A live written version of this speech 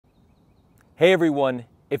Hey everyone,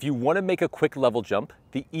 if you want to make a quick level jump,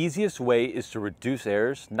 the easiest way is to reduce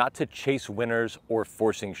errors, not to chase winners or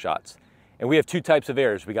forcing shots. And we have two types of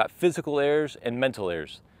errors. We got physical errors and mental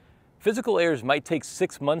errors. Physical errors might take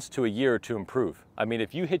 6 months to a year to improve. I mean,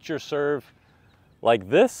 if you hit your serve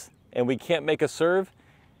like this and we can't make a serve,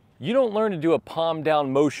 you don't learn to do a palm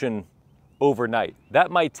down motion overnight.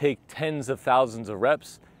 That might take tens of thousands of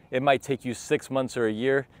reps. It might take you 6 months or a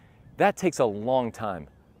year. That takes a long time.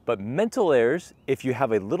 But mental errors, if you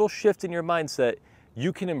have a little shift in your mindset,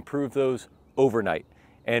 you can improve those overnight.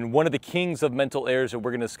 And one of the kings of mental errors that we're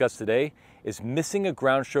going to discuss today is missing a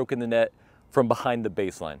ground stroke in the net from behind the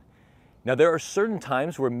baseline. Now, there are certain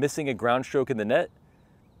times where missing a ground stroke in the net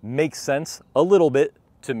makes sense a little bit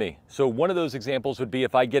to me. So one of those examples would be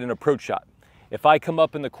if I get an approach shot. If I come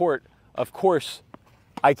up in the court, of course,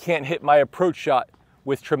 I can't hit my approach shot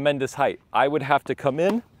with tremendous height. I would have to come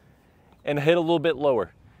in and hit a little bit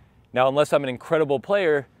lower. Now, unless I'm an incredible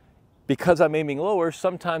player, because I'm aiming lower,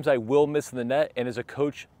 sometimes I will miss in the net, and as a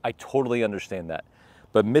coach, I totally understand that.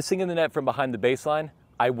 But missing in the net from behind the baseline,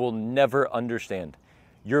 I will never understand.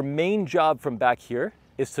 Your main job from back here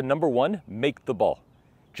is to, number one, make the ball.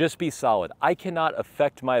 Just be solid. I cannot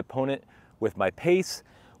affect my opponent with my pace.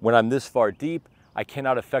 When I'm this far deep, I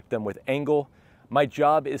cannot affect them with angle. My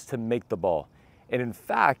job is to make the ball. And in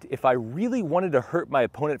fact, if I really wanted to hurt my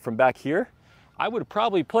opponent from back here, I would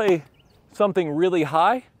probably play something really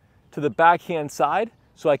high to the backhand side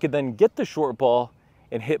so I could then get the short ball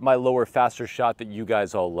and hit my lower, faster shot that you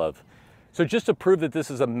guys all love. So just to prove that this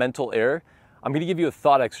is a mental error, I'm gonna give you a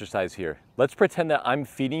thought exercise here. Let's pretend that I'm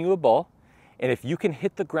feeding you a ball, and if you can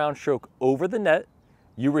hit the ground stroke over the net,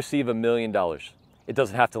 you receive $1 million. It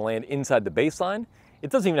doesn't have to land inside the baseline. It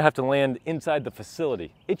doesn't even have to land inside the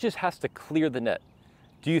facility. It just has to clear the net.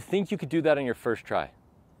 Do you think you could do that on your first try?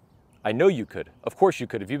 I know you could. Of course you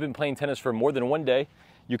could. If you've been playing tennis for more than one day,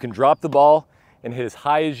 you can drop the ball and hit as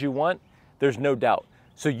high as you want. There's no doubt.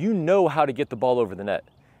 So you know how to get the ball over the net.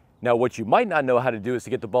 Now, what you might not know how to do is to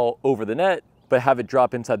get the ball over the net, but have it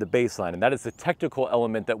drop inside the baseline. And that is the technical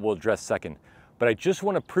element that we'll address second. But I just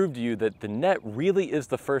want to prove to you that the net really is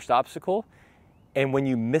the first obstacle. And when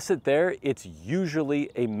you miss it there, it's usually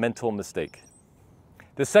a mental mistake.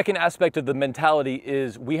 The second aspect of the mentality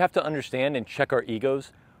is we have to understand and check our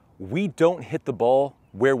egos. We don't hit the ball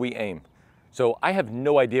where we aim. So I have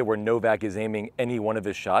no idea where Novak is aiming any one of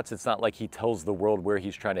his shots. It's not like he tells the world where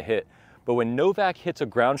he's trying to hit. But when Novak hits a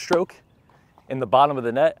ground stroke in the bottom of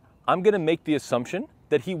the net, I'm gonna make the assumption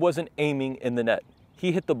that he wasn't aiming in the net.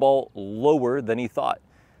 He hit the ball lower than he thought.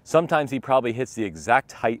 Sometimes he probably hits the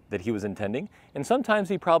exact height that he was intending, and sometimes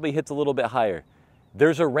he probably hits a little bit higher.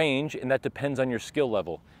 There's a range, and that depends on your skill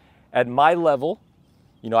level. At my level,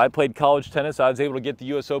 you know, I played college tennis. I was able to get the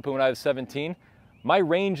US Open when I was 17. My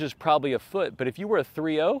range is probably a foot, but if you were a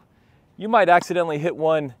 3-0, you might accidentally hit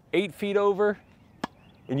one 8 feet over,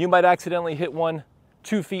 and you might accidentally hit one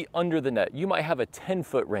 2 feet under the net. You might have a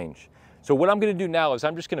 10-foot range. So what I'm gonna do now is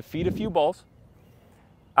I'm just gonna feed a few balls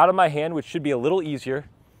out of my hand, which should be a little easier,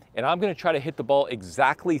 and I'm gonna try to hit the ball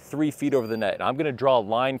exactly 3 feet over the net. And I'm gonna draw a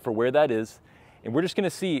line for where that is, and we're just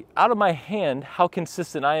gonna see out of my hand how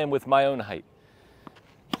consistent I am with my own height.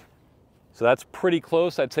 So that's pretty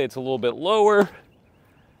close. I'd say it's a little bit lower.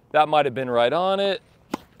 That might have been right on it.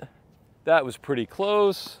 That was pretty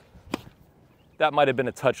close. That might have been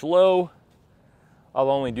a touch low. I'll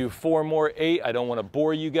only do 4 more, 8. I don't want to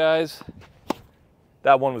bore you guys.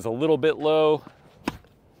 That one was a little bit low.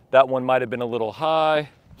 That one might have been a little high,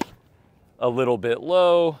 a little bit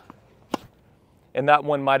low, and that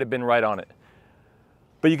one might have been right on it.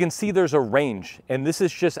 But you can see there's a range, and this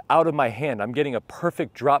is just out of my hand. I'm getting a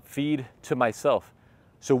perfect drop feed to myself.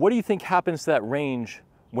 So what do you think happens to that range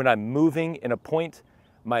when I'm moving in a point?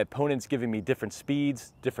 My opponent's giving me different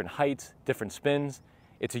speeds, different heights, different spins.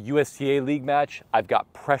 It's a USTA league match. I've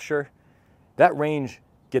got pressure. That range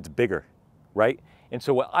gets bigger, right? And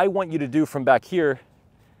so what I want you to do from back here,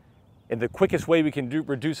 and the quickest way we can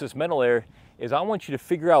reduce this mental error, is I want you to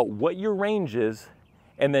figure out what your range is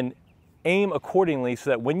and then aim accordingly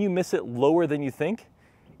so that when you miss it lower than you think,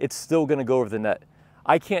 it's still gonna go over the net.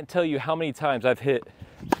 I can't tell you how many times I've hit,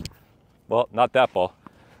 well, not that ball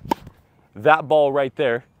right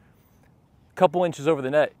there, a couple inches over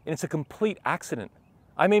the net, and it's a complete accident.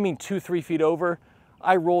 I'm aiming 2-3 feet over.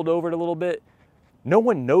 I rolled over it a little bit. No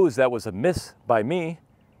one knows that was a miss by me.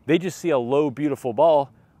 They just see a low, beautiful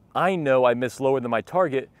ball. I know I missed lower than my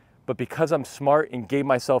target, but because I'm smart and gave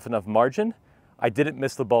myself enough margin, I didn't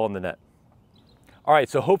miss the ball in the net. All right,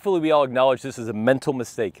 so hopefully we all acknowledge this is a mental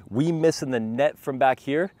mistake. We miss in the net from back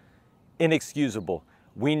here, inexcusable.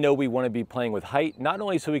 We know we want to be playing with height, not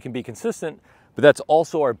only so we can be consistent, but that's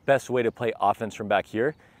also our best way to play offense from back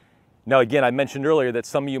here. Now, again, I mentioned earlier that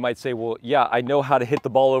some of you might say, well, yeah, I know how to hit the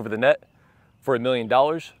ball over the net for $1 million,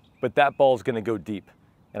 but that ball is going to go deep.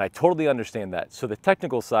 And I totally understand that. So the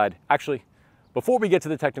technical side, actually, before we get to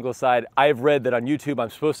the technical side, I've read that on YouTube, I'm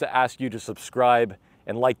supposed to ask you to subscribe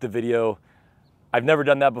and like the video. I've never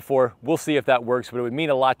done that before. We'll see if that works, but it would mean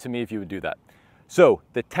a lot to me if you would do that. So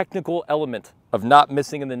the technical element of not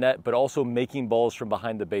missing in the net, but also making balls from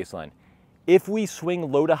behind the baseline. If we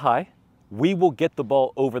swing low to high, we will get the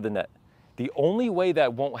ball over the net. The only way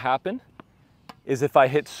that won't happen is if I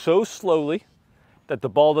hit so slowly that the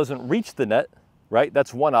ball doesn't reach the net, right?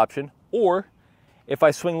 That's one option. Or if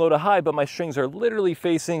I swing low to high, but my strings are literally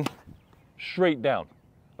facing straight down,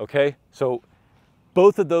 okay? So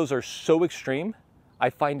both of those are so extreme, I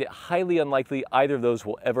find it highly unlikely either of those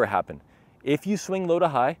will ever happen. If you swing low to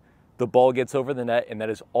high, the ball gets over the net, and that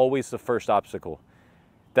is always the first obstacle.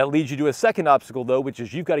 That leads you to a second obstacle, though, which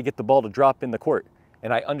is you've got to get the ball to drop in the court.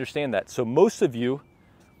 And I understand that. So most of you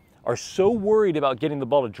are so worried about getting the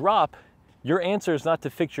ball to drop, your answer is not to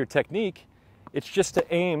fix your technique, it's just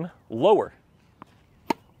to aim lower.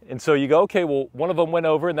 And so you go, okay, well, one of them went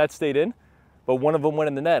over and that stayed in, but one of them went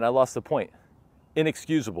in the net and I lost the point.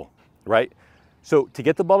 Inexcusable, right? So to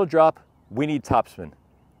get the ball to drop, we need topspin.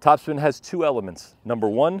 Topspin has two elements. Number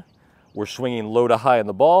one, we're swinging low to high on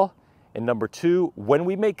the ball. And number two, when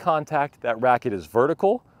we make contact, that racket is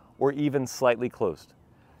vertical or even slightly closed.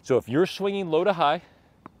 So if you're swinging low to high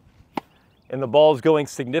and the ball is going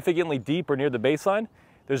significantly deep or near the baseline,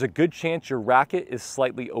 there's a good chance your racket is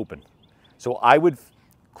slightly open. So I would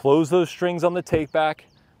close those strings on the take back,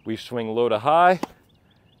 we swing low to high,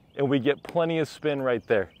 and we get plenty of spin right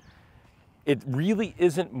there. It really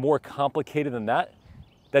isn't more complicated than that.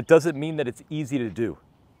 That doesn't mean that it's easy to do.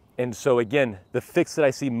 And so again, the fix that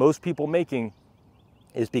I see most people making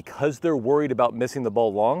is because they're worried about missing the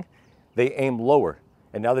ball long, they aim lower.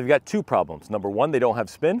 And now they've got two problems. Number one, they don't have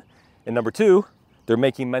spin. And number two, they're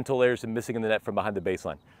making mental errors and missing in the net from behind the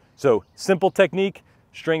baseline. So simple technique,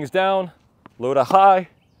 strings down, low to high,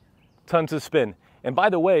 tons of spin. And by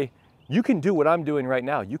the way, you can do what I'm doing right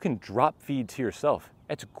now. You can drop feed to yourself.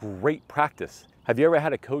 That's great practice. Have you ever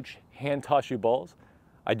had a coach hand toss you balls?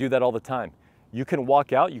 I do that all the time. You can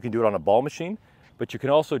walk out, you can do it on a ball machine, but you can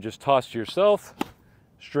also just toss to yourself,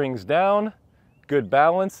 strings down, good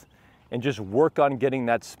balance, and just work on getting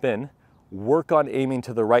that spin, work on aiming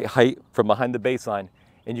to the right height from behind the baseline,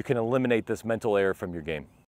 and you can eliminate this mental error from your game.